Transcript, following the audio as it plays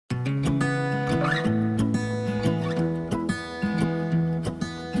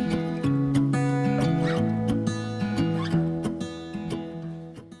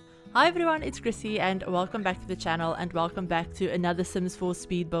Hi everyone, it's Chrissie and welcome back to the channel and welcome back to another Sims 4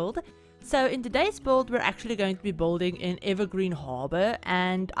 speed build. So in today's build we're actually going to be building in Evergreen Harbor,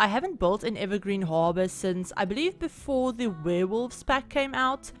 and I haven't built in Evergreen Harbor since I believe before the werewolves pack came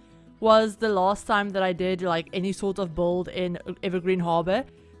out was the last time that I did like any sort of build in Evergreen Harbor.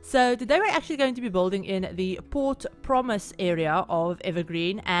 So today we're actually going to be building in the Port Promise area of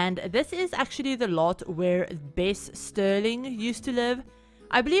Evergreen, and this is actually the lot where Bess Sterling used to live.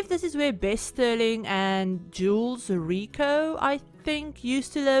 I believe this is where Bess Sterling and Jules Rico, I think,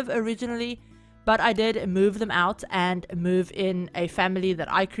 used to live originally, but I did move them out and move in a family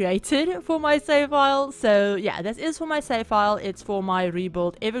that I created for my save file. So yeah, this is for my save file. It's for my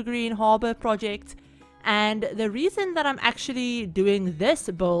Rebuild Evergreen Harbor project. And the reason that I'm actually doing this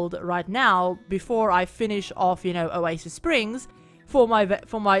build right now, before I finish off, you know, Oasis Springs, for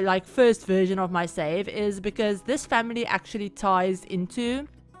my like first version of my save, is because this family actually ties into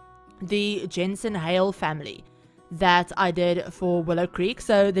the Jensen Hale family that I did for Willow Creek.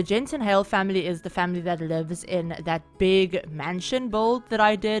 So the Jensen Hale family is the family that lives in that big mansion build that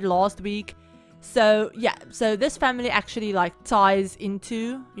I did last week. So yeah, so this family actually like ties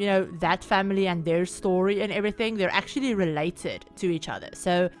into, you know, that family and their story and everything. They're actually related to each other.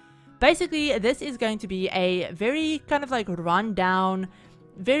 So basically, this is going to be a very kind of like run-down,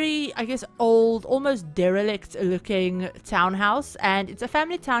 very, I guess, old, almost derelict-looking townhouse. And it's a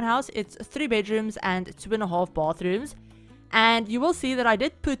family townhouse. It's 3 bedrooms and 2.5 bathrooms. And you will see that I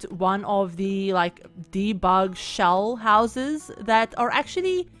did put one of the, like, debug shell houses that are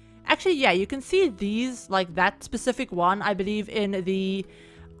actually, yeah, you can see these, like, that specific one, I believe, in the,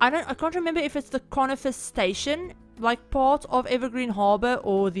 I can't remember if it's the Conifer Station, like, part of Evergreen Harbor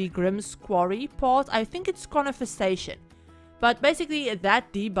or the Grimm's Quarry part. I think it's Conifer Station. But basically,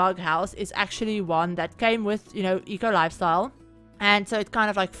 that debug house is actually one that came with, you know, Eco Lifestyle. And so it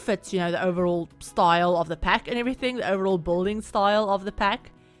kind of like fits, you know, the overall style of the pack and everything, the overall building style of the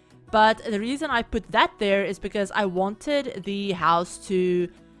pack. But the reason I put that there is because I wanted the house to,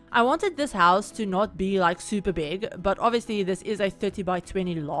 I wanted this house to not be like super big, but obviously this is a 30 by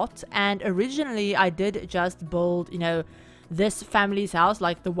 20 lot. And originally I did just build, you know, this family's house,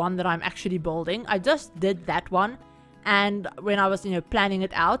 like the one that I'm actually building. I just did that one. And when I was, you know, planning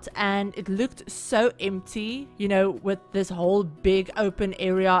it out, and it looked so empty, you know, with this whole big open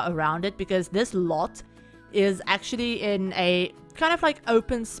area around it, because this lot is actually in a kind of like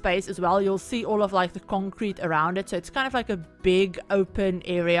open space as well. You'll see all of like the concrete around it, so it's kind of like a big open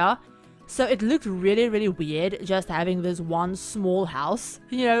area. So it looked really, really weird just having this one small house,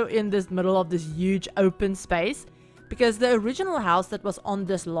 you know, in this middle of this huge open space. Because the original house that was on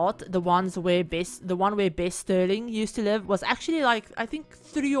this lot, the one where Bess Sterling used to live, was actually like, I think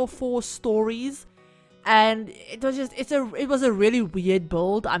 3 or 4 stories. And it was just, it was a really weird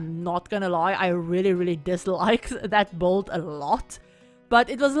build. I'm not gonna lie, I really, really disliked that build a lot. But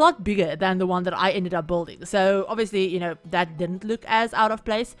it was a lot bigger than the one that I ended up building. So obviously, you know, that didn't look as out of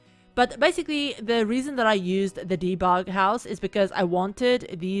place. But basically, the reason that I used the debug house is because I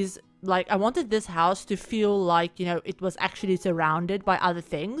wanted these, like, I wanted this house to feel like, you know, it was actually surrounded by other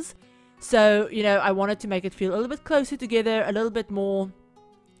things. So, you know, I wanted to make it feel a little bit closer together, a little bit more,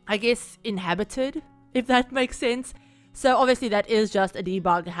 I guess, inhabited, if that makes sense. So obviously that is just a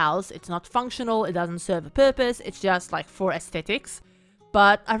debug house. It's not functional, it doesn't serve a purpose, it's just like for aesthetics.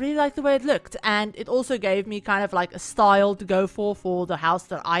 But I really like the way it looked, and it also gave me kind of like a style to go for the house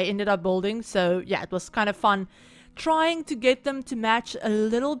that I ended up building. So yeah, it was kind of fun trying to get them to match a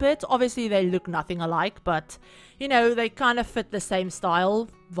little bit. Obviously they look nothing alike, but you know, they kind of fit the same style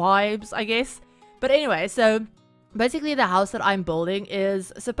vibes, I guess. But anyway, so basically the house that I'm building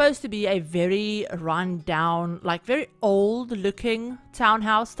is supposed to be a very run down, like very old looking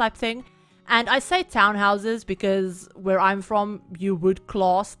townhouse type thing. And I say townhouses because where I'm from, you would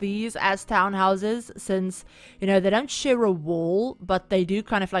class these as townhouses, since, you know, they don't share a wall, but they do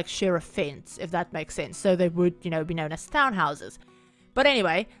kind of like share a fence, if that makes sense. So they would, you know, be known as townhouses. But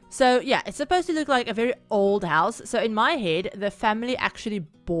anyway, so yeah, it's supposed to look like a very old house. So in my head, the family actually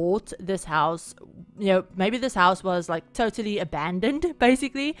bought this house. You know, maybe this house was like totally abandoned,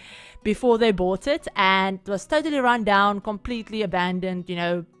 basically, before they bought it. And it was totally run down, completely abandoned, you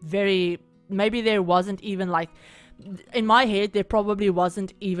know, very... Maybe there wasn't even like, in my head, there probably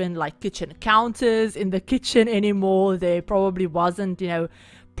wasn't even like kitchen counters in the kitchen anymore. There probably wasn't, you know,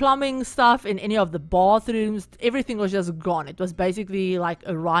 plumbing stuff in any of the bathrooms. Everything was just gone. It was basically like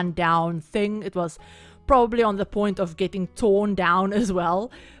a rundown thing. It was probably on the point of getting torn down as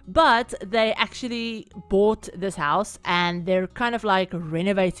well. But they actually bought this house and they're kind of like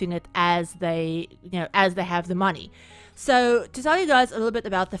renovating it as they, you know, as they have the money. So to tell you guys a little bit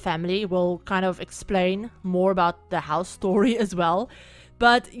about the family, we'll kind of explain more about the house story as well.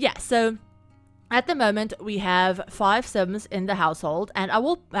 But yeah, so at the moment we have 5 Sims in the household, and I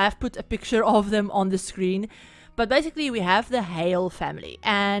will have put a picture of them on the screen. But basically we have the Hale family,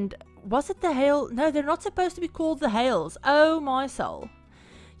 and was it the Hale? No, they're not supposed to be called the Hales. Oh my soul.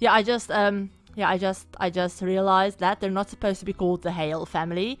 Yeah, I just realized that they're not supposed to be called the Hale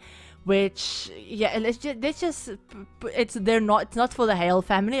family, which, yeah, it's not for the Hale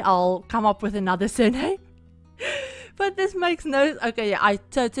family. I'll come up with another surname. But this makes no, okay, yeah, I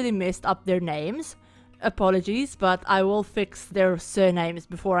totally messed up their names. Apologies, but I will fix their surnames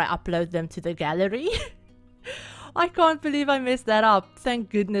before I upload them to the gallery. I can't believe I messed that up. Thank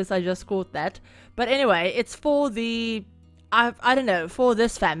goodness I just caught that. But anyway, it's for the, I don't know, for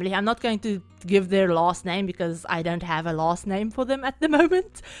this family. I'm not going to give their last name because I don't have a last name for them at the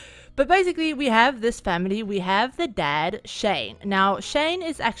moment. But basically, we have this family. We have the dad, Shane. Now, Shane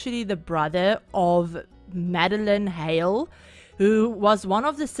is actually the brother of Madeline Hale, who was one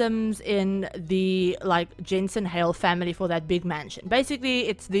of the Sims in the, like, Jensen Hale family for that big mansion. Basically,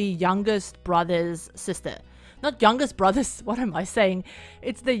 it's the youngest brother's sister. Not youngest brother's, what am I saying?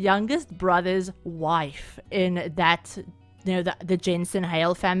 It's the youngest brother's wife in that, you know, the Jensen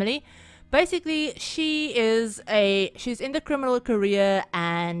Hale family. Basically, she's in the criminal career,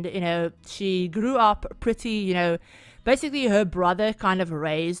 and, you know, she grew up pretty, you know, basically her brother kind of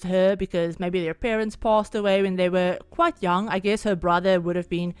raised her because maybe their parents passed away when they were quite young. I guess her brother would have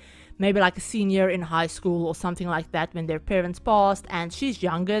been maybe like a senior in high school or something like that when their parents passed, and she's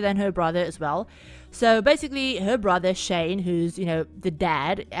younger than her brother as well. So basically her brother Shane, who's, you know, the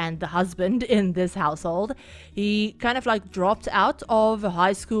dad and the husband in this household, he kind of like dropped out of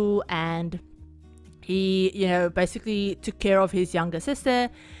high school, and he, you know, basically took care of his younger sister,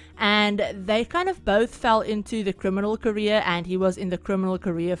 and they kind of both fell into the criminal career, and he was in the criminal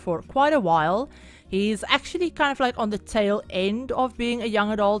career for quite a while. He's actually kind of like on the tail end of being a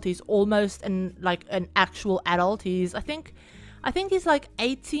young adult. He's almost an actual adult. He's, I think he's like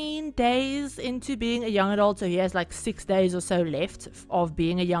 18 days into being a young adult, so he has like 6 days or so left of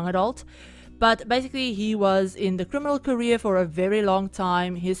being a young adult. But basically, he was in the criminal career for a very long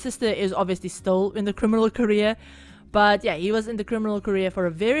time. His sister is obviously still in the criminal career, but yeah, he was in the criminal career for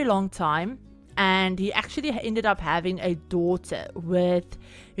a very long time. And he actually ended up having a daughter with,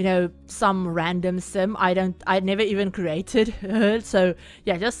 you know, some random Sim. I never even created her. So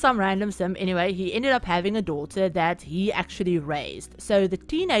yeah, just some random Sim. Anyway, he ended up having a daughter that he actually raised. So the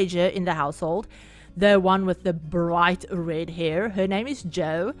teenager in the household, the one with the bright red hair, her name is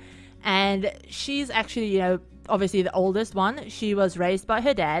Jo. And she's actually, you know, obviously the oldest one. She was raised by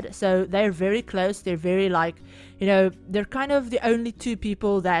her dad, so they're very close. They're very, like, you know, they're kind of the only 2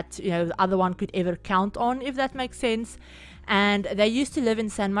 people that, you know, the other one could ever count on, if that makes sense. And they used to live in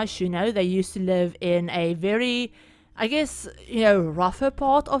San Myshuno. They used to live in a very, I guess, you know, rougher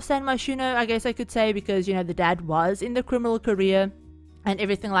part of San Myshuno, I guess I could say, because, you know, the dad was in the criminal career and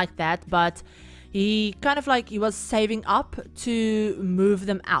everything like that. But he kind of like, he was saving up to move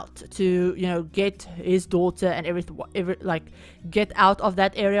them out, to, you know, get his daughter and everything, like, get out of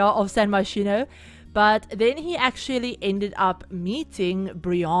that area of San Myshuno. But then he actually ended up meeting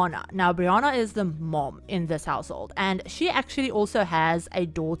Brianna. Now, Brianna is the mom in this household, and she actually also has a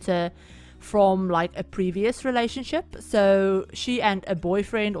daughter from, like, a previous relationship. So she and a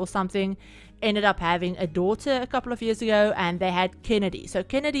boyfriend or something ended up having a daughter a couple of years ago, and they had Kennedy. So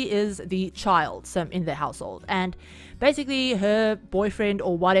Kennedy is the child Sim in the household, and basically her boyfriend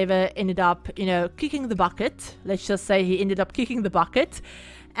or whatever ended up, you know, kicking the bucket. Let's just say he ended up kicking the bucket.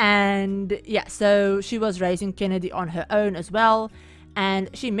 And yeah, so she was raising Kennedy on her own as well, and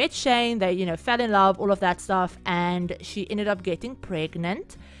she met Shane. They, you know, fell in love, all of that stuff, and she ended up getting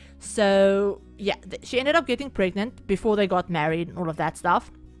pregnant. So yeah, she ended up getting pregnant before they got married and all of that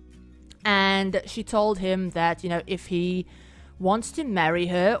stuff. And she told him that, you know, if he wants to marry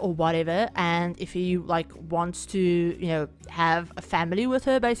her or whatever, and if he, like, wants to, you know, have a family with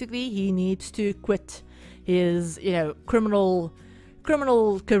her, basically, he needs to quit his, you know, criminal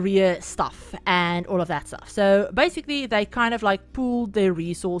career stuff and all of that stuff. So basically, they kind of like pooled their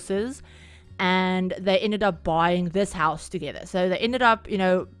resources, and they ended up buying this house together. So they ended up, you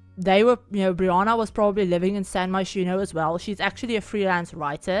know, they were, you know, Brianna was probably living in San Myshuno as well. She's actually a freelance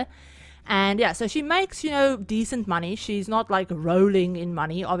writer. And yeah, so she makes, you know, decent money. She's not like rolling in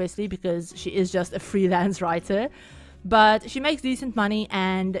money, obviously, because she is just a freelance writer. But she makes decent money,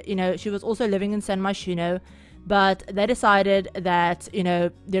 and, you know, she was also living in San Myshuno. But they decided that, you know,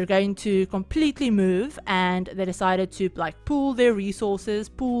 they're going to completely move, and they decided to, like, pool their resources,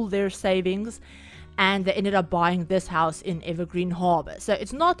 pool their savings, and they ended up buying this house in Evergreen Harbor. So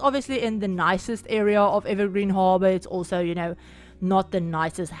it's not obviously in the nicest area of Evergreen Harbor. It's also, you know, not the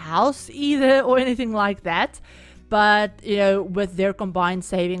nicest house either or anything like that. But, you know, with their combined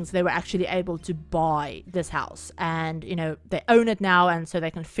savings, they were actually able to buy this house. And, you know, they own it now, and so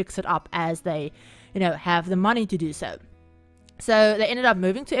they can fix it up as they, you know, have the money to do so. So they ended up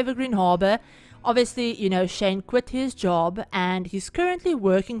moving to Evergreen Harbor. Obviously, you know, Shane quit his job, and he's currently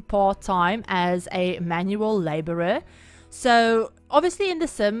working part-time as a manual laborer. So obviously in The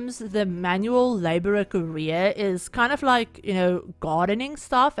Sims, the manual laborer career is kind of like, you know, gardening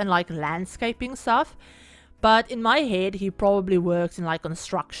stuff and like landscaping stuff. But in my head, he probably works in like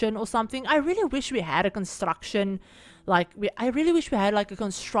construction or something. I really wish we had a construction, I really wish we had like a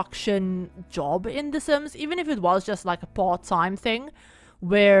construction job in The Sims, even if it was just like a part-time thing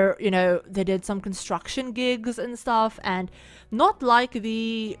where, you know, they did some construction gigs and stuff, and not like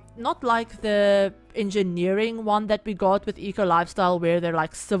the engineering one that we got with Eco Lifestyle where they're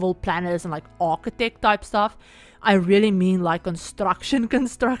like civil planners and like architect type stuff. I really mean like construction.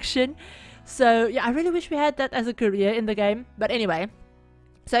 So yeah, I really wish we had that as a career in the game. But anyway,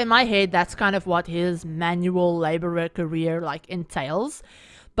 so in my head, that's kind of what his manual laborer career like entails.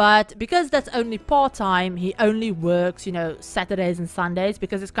 But because that's only part-time, he only works, you know, Saturdays and Sundays,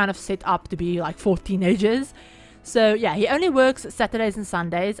 because it's kind of set up to be like for teenagers. So yeah, he only works Saturdays and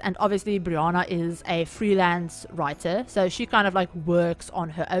Sundays, and obviously Brianna is a freelance writer, so she kind of like works on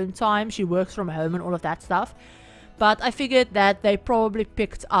her own time. She works from home and all of that stuff. But I figured that they probably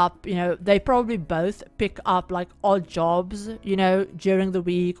picked up, you know, they probably both pick up like odd jobs, you know, during the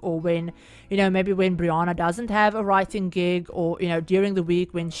week, or when, you know, maybe when Brianna doesn't have a writing gig, or, you know, during the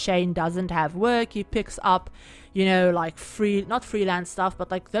week when Shane doesn't have work, he picks up, you know, like not freelance stuff, but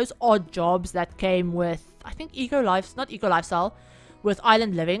like those odd jobs that came with, I think not Eco Lifestyle, with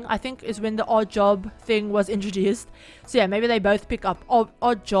Island Living, I think, is when the odd job thing was introduced. So yeah, maybe they both pick up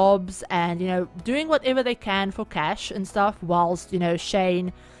odd jobs and, you know, doing whatever they can for cash and stuff, whilst, you know,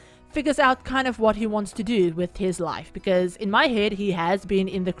 Shane figures out kind of what he wants to do with his life. Because in my head, he has been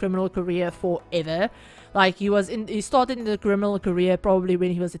in the criminal career forever. Like, he started in the criminal career probably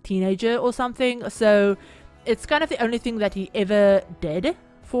when he was a teenager or something. So it's kind of the only thing that he ever did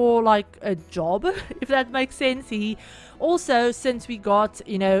for like a job, if that makes sense. He also, since we got,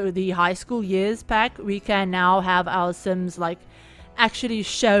 you know, the high school years pack, we can now have our Sims like actually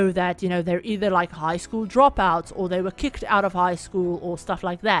show that, you know, they're either like high school dropouts, or they were kicked out of high school, or stuff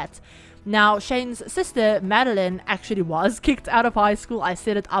like that. Now, Shane's sister Madeline actually was kicked out of high school. I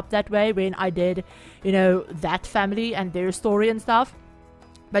set it up that way when I did, you know, that family and their story and stuff.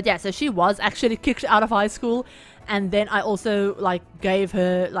 But yeah, so she was actually kicked out of high school, and then I also like gave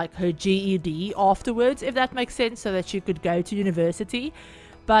her like her GED afterwards, if that makes sense, so that she could go to university.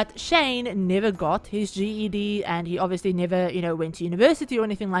 But Shane never got his GED, and he obviously never, you know, went to university or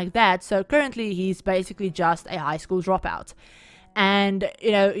anything like that. So currently he's basically just a high school dropout. And,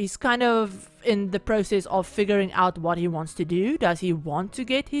 you know, he's kind of in the process of figuring out what he wants to do. Does he want to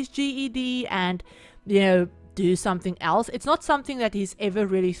get his GED and, you know, do something else? It's not something that he's ever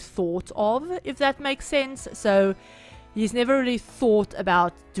really thought of, if that makes sense. So he's never really thought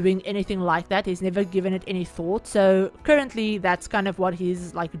about doing anything like that. He's never given it any thought. So currently that's kind of what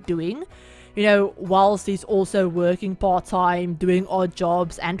he's like doing, you know, whilst he's also working part-time, doing odd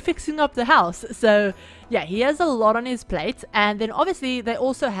jobs and fixing up the house. So yeah, he has a lot on his plate. And then obviously they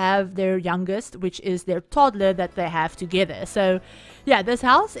also have their youngest, which is their toddler that they have together. So yeah, this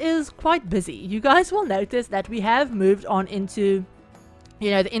house is quite busy. You guys will notice that we have moved on into,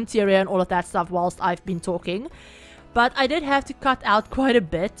 you know, the interior and all of that stuff whilst I've been talking. But I did have to cut out quite a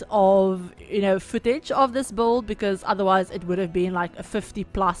bit of, you know, footage of this build, because otherwise it would have been like a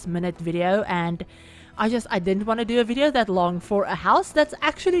 50+ minute video, and I didn't want to do a video that long for a house that's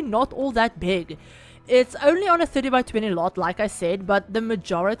actually not all that big. It's only on a 30x20 lot, like I said, but the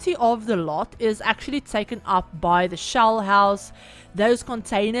majority of the lot is actually taken up by the shell house, those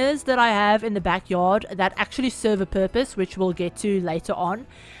containers that I have in the backyard that actually serve a purpose, which we'll get to later on.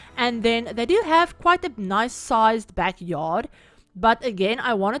 And then they do have quite a nice sized backyard, but again,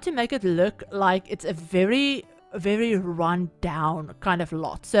 I wanted to make it look like it's a very, very run down kind of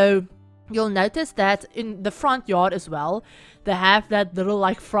lot. So you'll notice that in the front yard as well, they have that little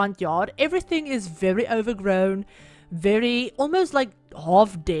like front yard. Everything is very overgrown, very almost like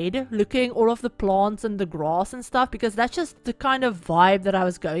half dead looking, all of the plants and the grass and stuff, because that's just the kind of vibe that I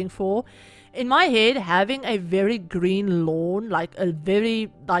was going for. In my head, having a very green lawn, like a very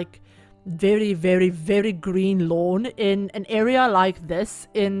like very, very, very green lawn in an area like this,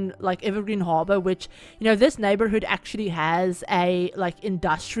 in like Evergreen Harbor, which, you know, this neighborhood actually has a like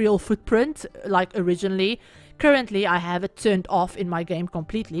industrial footprint, like originally. Currently I have it turned off in my game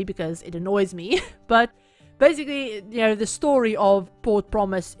completely because it annoys me. But basically, you know, the story of Port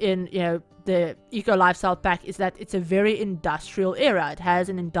Promise in, you know, the Eco Lifestyle Pack is that it's a very industrial area. It has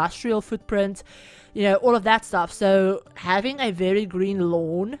an industrial footprint, you know, all of that stuff. So having a very green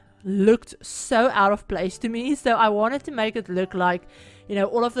lawn looked so out of place to me, so I wanted to make it look like, you know,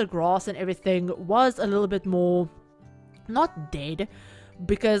 all of the grass and everything was a little bit more not dead,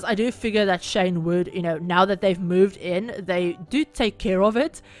 because I do figure that Shane would, you know, now that they've moved in, they do take care of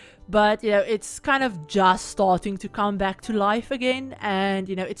it, but, you know, it's kind of just starting to come back to life again, and,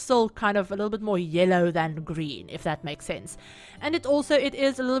 you know, it's still kind of a little bit more yellow than green, if that makes sense. And it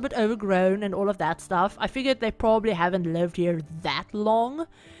is a little bit overgrown and all of that stuff. I figured they probably haven't lived here that long,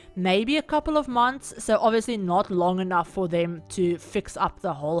 maybe a couple of months, so obviously not long enough for them to fix up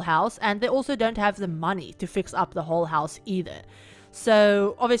the whole house, and they also don't have the money to fix up the whole house either.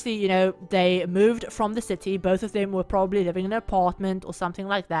 So obviously, you know, they moved from the city. Both of them were probably living in an apartment or something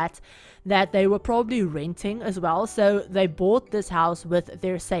like that they were probably renting as well. So they bought this house with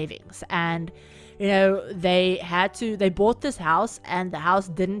their savings, and, you know, they bought this house, and the house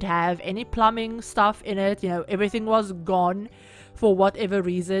didn't have any plumbing stuff in it. You know, everything was gone for whatever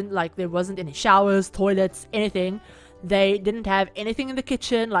reason. Like, there wasn't any showers, toilets, anything. They didn't have anything in the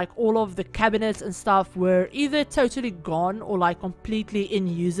kitchen. Like, all of the cabinets and stuff were either totally gone or like completely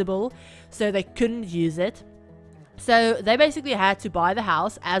unusable, so they couldn't use it. So they basically had to buy the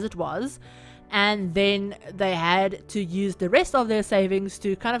house as it was, and then they had to use the rest of their savings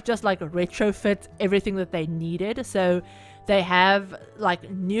to kind of just like retrofit everything that they needed. So they have like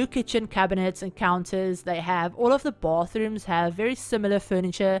new kitchen cabinets and counters. They have all of the bathrooms have very similar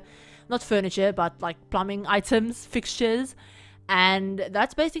furniture, not furniture, but like plumbing items, fixtures, and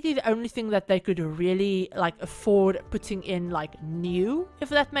that's basically the only thing that they could really like afford putting in like new, if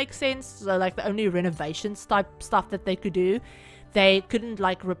that makes sense. So like the only renovations type stuff that they could do. They couldn't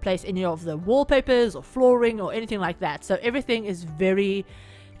like replace any of the wallpapers or flooring or anything like that. So everything is very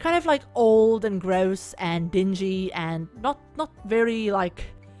kind of like old and gross and dingy and not very like,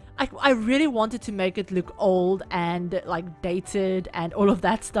 I really wanted to make it look old and like dated and all of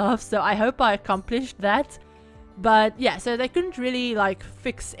that stuff, so I hope I accomplished that. But yeah, so they couldn't really like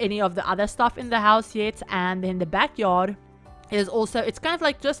fix any of the other stuff in the house yet. And then the backyard is also, it's kind of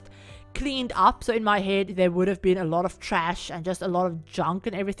like just cleaned up. So in my head there would have been a lot of trash and just a lot of junk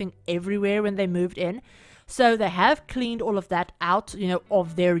and everything everywhere when they moved in. So they have cleaned all of that out, you know,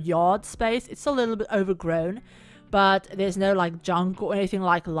 of their yard space. It's a little bit overgrown, but there's no like junk or anything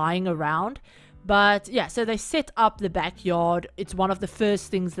like lying around. But yeah, so they set up the backyard. It's one of the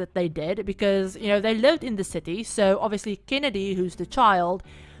first things that they did because, you know, they lived in the city. So obviously Kennedy, who's the child,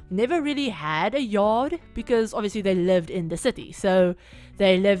 never really had a yard because obviously they lived in the city. So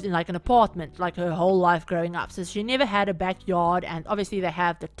they lived in like an apartment like her whole life growing up. So she never had a backyard, and obviously they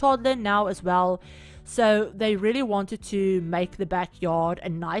have the toddler now as well. So they really wanted to make the backyard a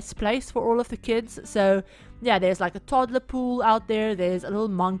nice place for all of the kids. So yeah, there's like a toddler pool out there. There's a little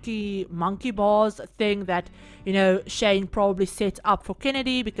monkey bars thing that, you know, Shane probably set up for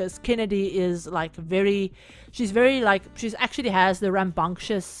Kennedy because Kennedy is like she's actually has the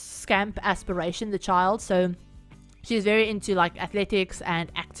rambunctious scamp aspiration, the child. So she's very into like athletics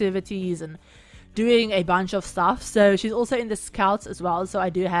and activities and doing a bunch of stuff. So she's also in the scouts as well. So I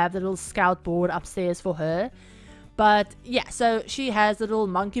do have the little scout board upstairs for her. But yeah, so she has a little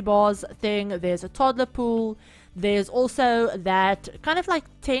monkey bars thing. There's a toddler pool. There's also that kind of like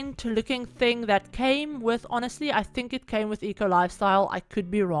tent looking thing that came with, honestly, I think it came with Eco Lifestyle. I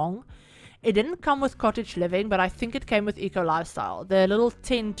could be wrong. It didn't come with Cottage Living, but I think it came with Eco Lifestyle. The little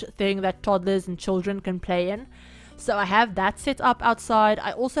tent thing that toddlers and children can play in. So I have that set up outside.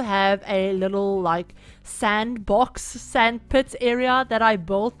 I also have a little like sand pit area that I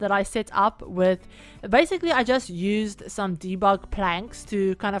built, that I set up with. Basically, I just used some debug planks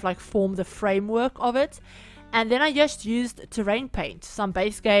to kind of like form the framework of it. And then I just used terrain paint, some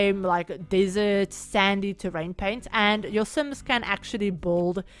base game like desert, sandy terrain paint. And your Sims can actually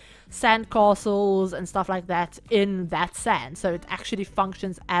build sand castles and stuff like that in that sand. So it actually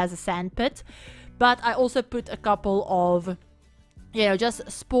functions as a sand pit. But I also put a couple of, you know, just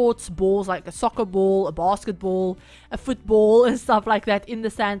sports balls, like a soccer ball, a basketball, a football and stuff like that in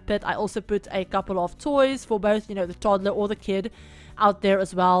the sand pit. I also put a couple of toys for both, you know, the toddler or the kid out there,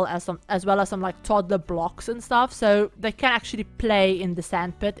 as well as some like toddler blocks and stuff. So they can actually play in the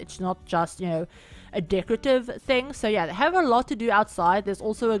sand pit. It's not just, you know, a decorative thing. So yeah, they have a lot to do outside. There's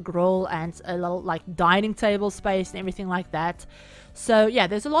also a grill and a little like dining table space and everything like that. So yeah,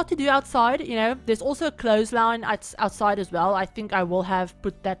 there's a lot to do outside, you know. There's also a clothesline outside as well. I think I will have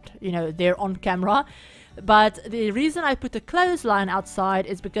put that, you know, there on camera. But the reason I put a clothesline outside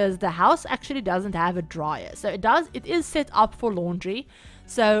is because the house actually doesn't have a dryer. So it is set up for laundry.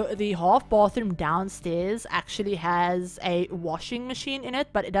 So the half bathroom downstairs actually has a washing machine in it,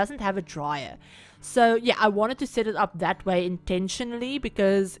 but it doesn't have a dryer. So yeah, I wanted to set it up that way intentionally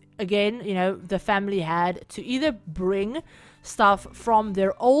because, again, you know, the family had to either bring stuff from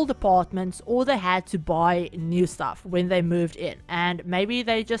their old apartments or they had to buy new stuff when they moved in, and maybe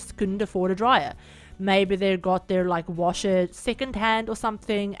they just couldn't afford a dryer. Maybe they got their like washer secondhand or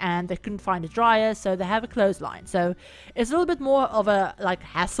something and they couldn't find a dryer, so they have a clothesline. So it's a little bit more of a like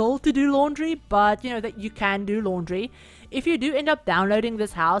hassle to do laundry, but you know that you can do laundry. If you do end up downloading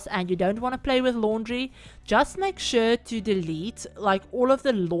this house and you don't want to play with laundry, just make sure to delete like all of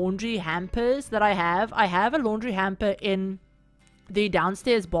the laundry hampers that I have. I have a laundry hamper in the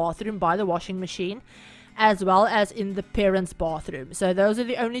downstairs bathroom by the washing machine, as well as in the parents' bathroom. So those are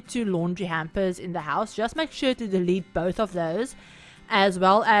the only two laundry hampers in the house. Just make sure to delete both of those, as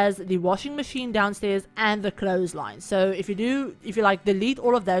well as the washing machine downstairs and the clothesline. So if you like delete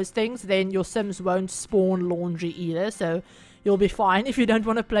all of those things, then your Sims won't spawn laundry either. So you'll be fine if you don't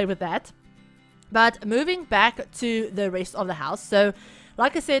want to play with that. But moving back to the rest of the house. So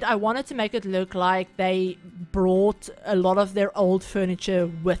like I said, I wanted to make it look like they brought a lot of their old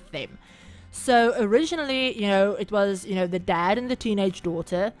furniture with them. So originally, you know, it was, you know, the dad and the teenage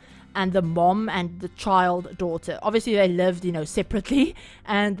daughter and the mom and the child daughter. Obviously they lived, you know, separately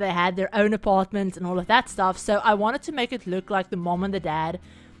and they had their own apartments and all of that stuff. So I wanted to make it look like the mom and the dad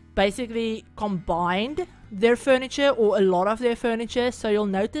basically combined their furniture, or a lot of their furniture. So you'll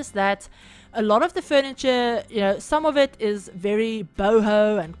notice that a lot of the furniture, you know, some of it is very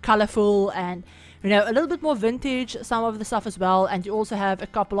boho and colorful and, you know, a little bit more vintage, some of the stuff as well. And you also have a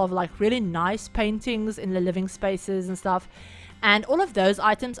couple of like really nice paintings in the living spaces and stuff. And all of those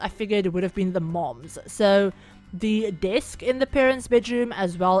items I figured would have been the mom's. So the desk in the parents' bedroom,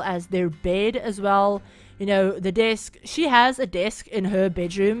 as well as their bed as well. You know, the desk, she has a desk in her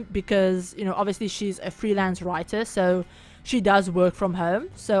bedroom because, you know, obviously she's a freelance writer, so she does work from home.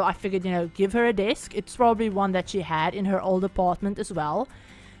 So I figured, you know, give her a desk. It's probably one that she had in her old apartment as well.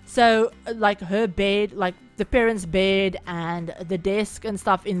 So like her bed, like the parents' bed and the desk and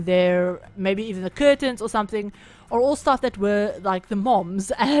stuff in there, maybe even the curtains or something, are all stuff that were like the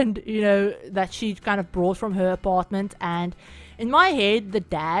mom's and, you know, that she kind of brought from her apartment. And in my head, the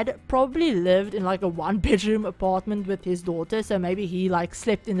dad probably lived in like a one-bedroom apartment with his daughter. So maybe he like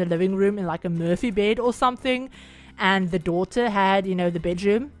slept in the living room in like a Murphy bed or something. And the daughter had, you know, the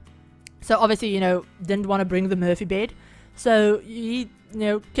bedroom. So obviously, you know, didn't want to bring the Murphy bed. So he, you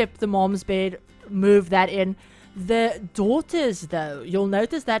know, kept the mom's bed, moved that in. The daughters, though, you'll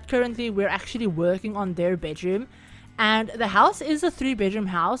notice that currently we're actually working on their bedroom. And the house is a 3-bedroom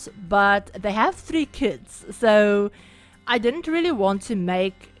house, but they have 3 kids. So I didn't really want to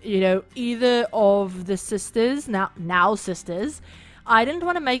make, you know, either of the sisters, now sisters, I didn't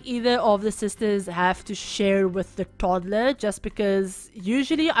want to make either of the sisters have to share with the toddler, just because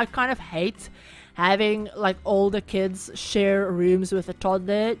usually I kind of hate having like older kids share rooms with a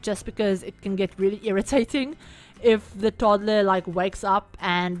toddler, just because it can get really irritating if the toddler like wakes up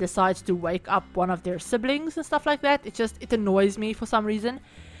and decides to wake up one of their siblings and stuff like that. It annoys me for some reason.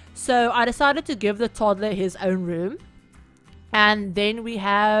 So I decided to give the toddler his own room, and then we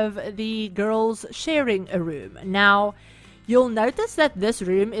have the girls sharing a room. Now you'll notice that this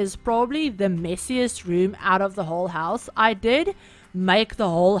room is probably the messiest room out of the whole house. I did make the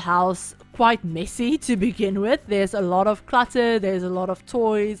whole house quite messy to begin with. There's a lot of clutter, there's a lot of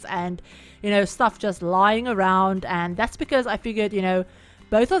toys and, you know, stuff just lying around. And that's because I figured, you know,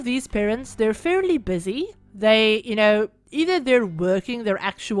 both of these parents, they're fairly busy. They, you know, either they're working their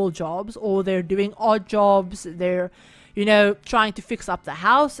actual jobs or they're doing odd jobs. They're, you know, trying to fix up the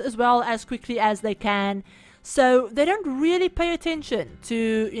house as well as quickly as they can. So they don't really pay attention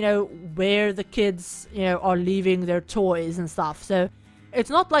to, you know, where the kids, you know, are leaving their toys and stuff. So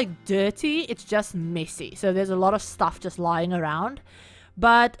it's not like dirty, it's just messy. So there's a lot of stuff just lying around.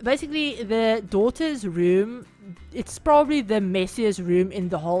 But basically the daughter's room, it's probably the messiest room in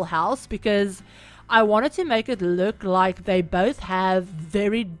the whole house, because I wanted to make it look like they both have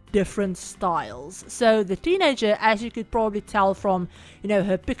very different styles. So the teenager, as you could probably tell from, you know,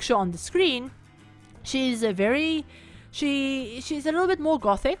 her picture on the screen, she's a little bit more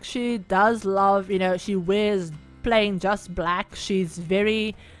gothic. She does love, you know, she wears plain just black. She's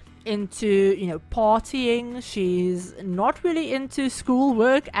very into, you know, partying. She's not really into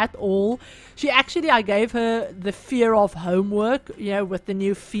schoolwork at all. I gave her the fear of homework, you know, with the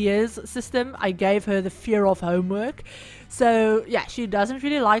new fears system. I gave her the fear of homework. So yeah, she doesn't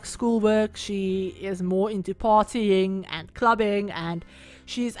really like schoolwork. She is more into partying and clubbing, and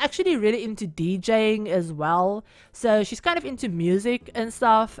she's actually really into DJing as well. So she's kind of into music and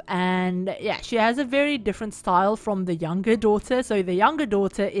stuff. And yeah, she has a very different style from the younger daughter. So the younger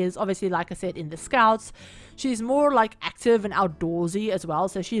daughter is obviously, like I said, in the Scouts. She's more like active and outdoorsy as well.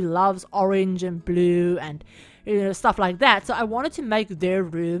 So she loves orange and blue and, you know, stuff like that. So I wanted to make their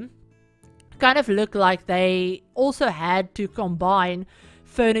room kind of look like they also had to combine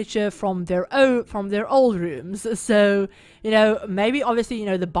furniture from their old rooms. So, you know, maybe obviously, you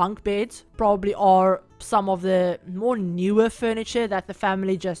know, the bunk beds probably are some of the more newer furniture that the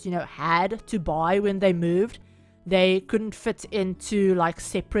family just, you know, had to buy when they moved. They couldn't fit into like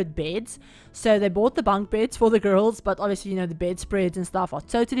separate beds, so they bought the bunk beds for the girls, but obviously, you know, the bedspreads and stuff are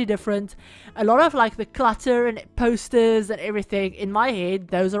totally different. A lot of like the clutter and posters and everything, in my head,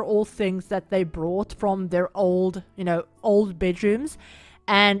 those are all things that they brought from their old, you know, old bedrooms.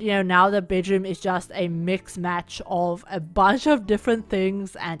 And, you know, now the bedroom is just a mix match of a bunch of different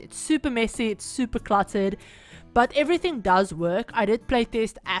things, and it's super messy, it's super cluttered. But everything does work. I did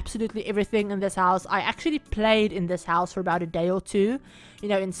playtest absolutely everything in this house. I actually played in this house for about a day or two, you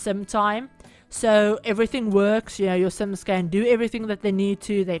know, in sim time. So everything works. You know, your Sims can do everything that they need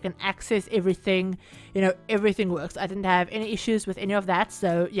to. They can access everything. You know, everything works. I didn't have any issues with any of that.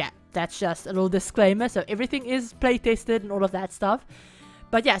 So yeah, that's just a little disclaimer. So everything is playtested and all of that stuff.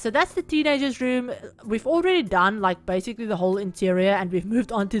 But yeah, so that's the teenager's room. We've already done like basically the whole interior, and we've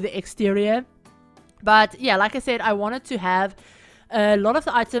moved on to the exterior. But yeah, like I said, I wanted to have a lot of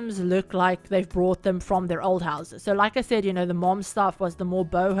the items look like they've brought them from their old houses. So like I said, you know, the mom's stuff was the more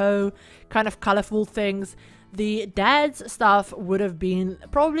boho, kind of colorful things. The dad's stuff would have been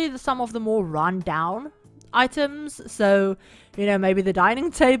probably some of the more run down items. So, you know, maybe the dining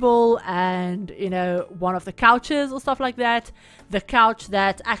table and, you know, one of the couches or stuff like that. The couch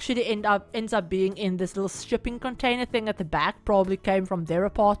that actually ends up being in this little shipping container thing at the back probably came from their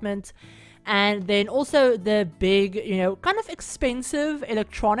apartment. And then also the big, you know, kind of expensive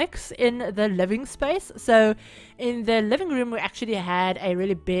electronics in the living space. So in the living room, we actually had a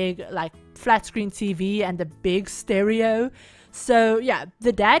really big, like, flat screen TV and a big stereo. So yeah,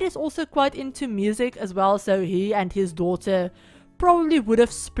 the dad is also quite into music as well. So he and his daughter probably would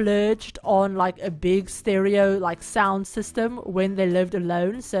have splurged on like a big stereo like sound system when they lived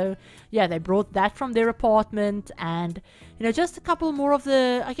alone. So yeah, they brought that from their apartment, and, you know, just a couple more of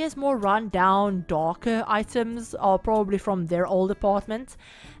the, I guess, more run down darker items are probably from their old apartment.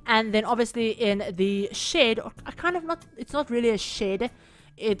 And then obviously in the shed, it's not really a shed,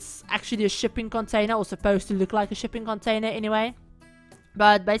 it's actually a shipping container, or supposed to look like a shipping container anyway.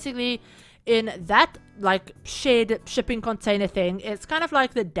 But basically in that like shed shipping container thing, it's kind of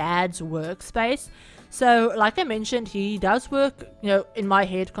like the dad's workspace. So like I mentioned, he does work, you know, in my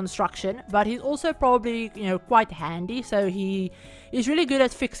head, construction, but he's also probably, you know, quite handy. So he is really good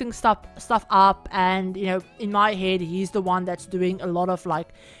at fixing stuff up, and, you know, in my head, he's the one that's doing a lot of, like,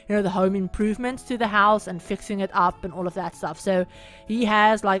 you know, the home improvements to the house and fixing it up and all of that stuff. So he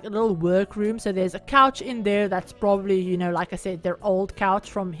has like a little workroom. So there's a couch in there that's probably, you know, like I said, their old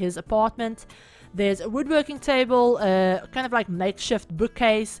couch from his apartment. There's a woodworking table, kind of like makeshift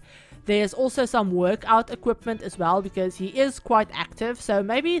bookcase. There's also some workout equipment as well, because he is quite active. So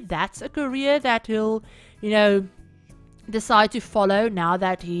maybe that's a career that he'll, you know, decide to follow now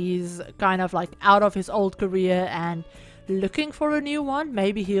that he's kind of like out of his old career and looking for a new one.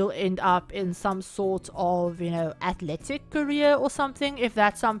 Maybe he'll end up in some sort of, you know, athletic career or something, if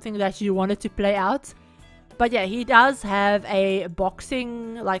that's something that you wanted to play out. But yeah, he does have a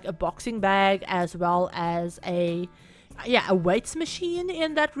boxing bag, as well as a weights machine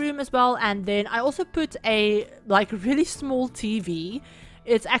in that room as well. And then I also put a like really small TV.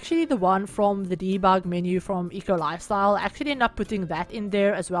 It's actually the one from the debug menu from Eco Lifestyle. I actually ended up putting that in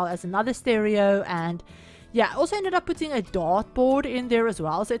there, as well as another stereo. And yeah, I also ended up putting a dartboard in there as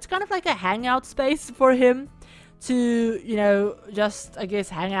well. So it's kind of like a hangout space for him to, you know, just, I guess,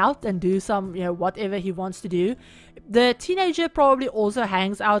 hang out and do some, you know, whatever he wants to do. The teenager probably also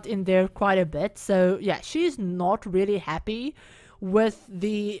hangs out in there quite a bit. So yeah, she's not really happy with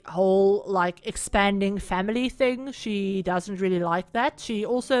the whole like expanding family thing. She doesn't really like that. She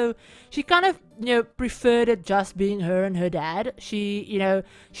kind of, you know, preferred it just being her and her dad. She, you know,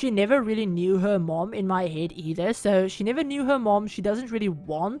 she never really knew her mom in my head either. So she never knew her mom. She doesn't really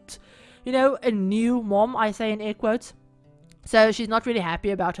want, you know, a new mom, I say in air quotes. So she's not really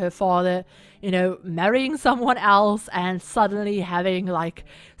happy about her father, you know, marrying someone else and suddenly having like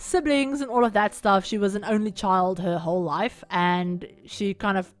siblings and all of that stuff. She was an only child her whole life and she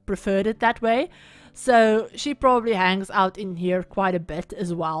kind of preferred it that way. So she probably hangs out in here quite a bit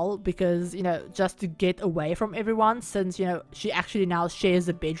as well because, you know, just to get away from everyone, since, you know, she actually now shares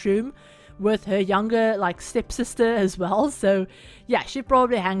a bedroom with her younger like stepsister as well. So yeah, she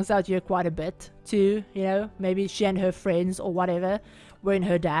probably hangs out here quite a bit too, you know, maybe she and her friends or whatever when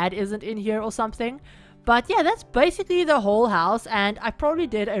her dad isn't in here or something. But yeah, that's basically the whole house, and I probably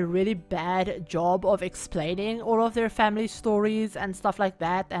did a really bad job of explaining all of their family stories and stuff like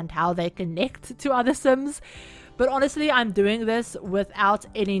that and how they connect to other Sims. But honestly, I'm doing this without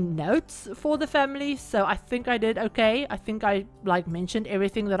any notes for the family, so I think I did okay. I think I like mentioned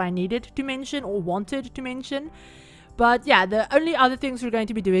everything that I needed to mention or wanted to mention. But yeah, the only other things we're going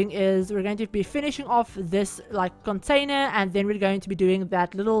to be doing is we're going to be finishing off this like container, and then we're going to be doing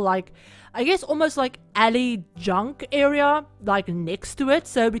that little like, I guess almost like alley junk area like next to it.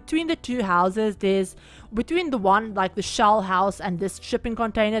 So between the two houses, there's between the one like the shell house and this shipping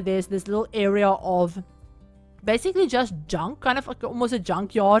container, there's this little area of basically just junk, kind of like almost a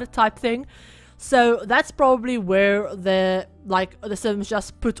junkyard type thing. So that's probably where the Sims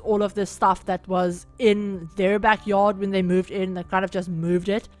just put all of this stuff that was in their backyard when they moved in. They kind of just moved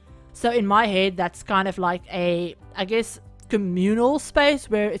it. So in my head, that's kind of like a, I guess, communal space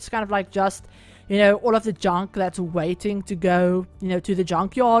where it's kind of like just, you know, all of the junk that's waiting to go, you know, to the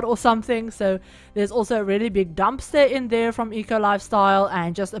junkyard or something. So there's also a really big dumpster in there from Eco Lifestyle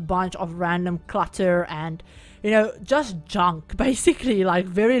and just a bunch of random clutter and, you know, just junk, basically, like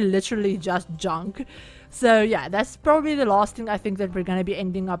very literally just junk. So yeah, that's probably the last thing I think that we're going to be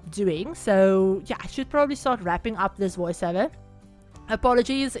ending up doing. So yeah, I should probably start wrapping up this voiceover.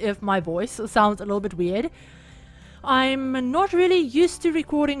 Apologies if my voice sounds a little bit weird. I'm not really used to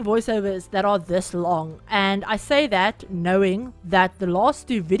recording voiceovers that are this long, and I say that knowing that the last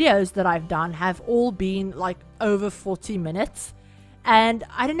two videos that I've done have all been like over 40 minutes. And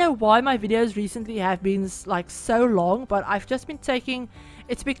I don't know why my videos recently have been like so long, but I've just been taking,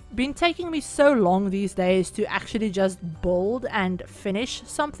 it's been taking me so long these days to actually just build and finish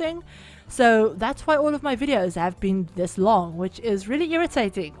something. So that's why all of my videos have been this long, which is really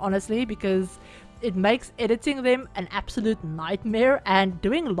irritating, honestly, because it makes editing them an absolute nightmare. And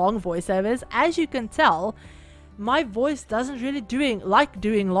doing long voiceovers, as you can tell, my voice doesn't really like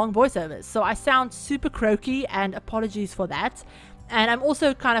doing long voiceovers, so I sound super croaky, and apologies for that. And I'm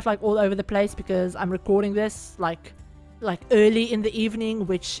also kind of like all over the place because I'm recording this like early in the evening,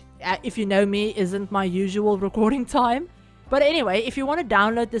 which if you know me isn't my usual recording time. But anyway, if you want to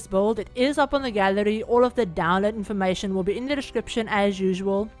download this build, it is up on the gallery. All of the download information will be in the description as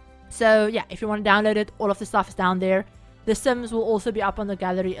usual. So yeah, if you want to download it, all of the stuff is down there. The Sims will also be up on the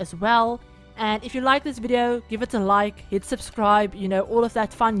gallery as well. And if you like this video, give it a like, hit subscribe, you know, all of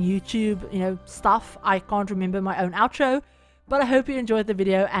that fun YouTube, you know, stuff. I can't remember my own outro. But I hope you enjoyed the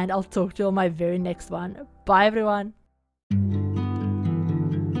video, and I'll talk to you on my very next one. Bye everyone.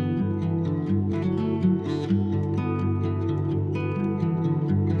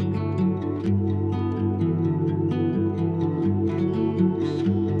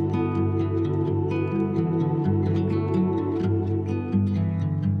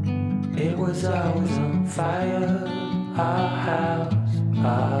 It was always on fire, our house,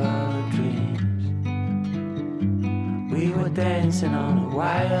 our dreams. We were dancing on a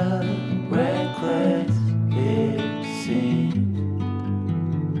wire, reckless it seemed.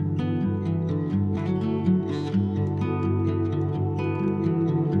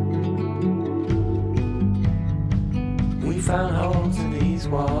 We found holes in these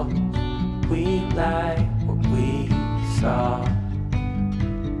walls, we like what we saw.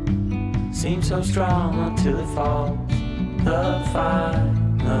 Seems so strong until it falls, the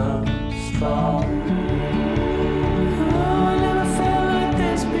final straw. Oh, I never felt like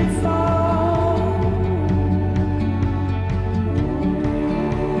this before.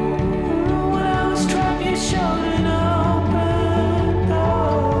 When I was trapped, you showed an open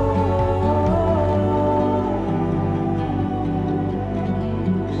door.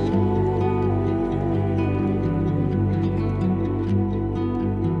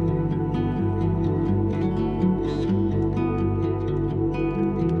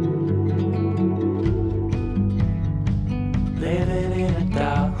 Living in a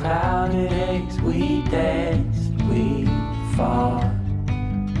dark, clouded haze, we danced, we fought.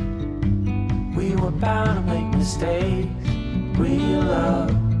 We were bound to make mistakes, real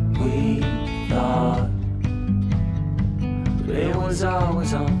love, we thought. But it was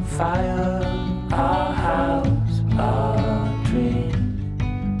always on fire, our house.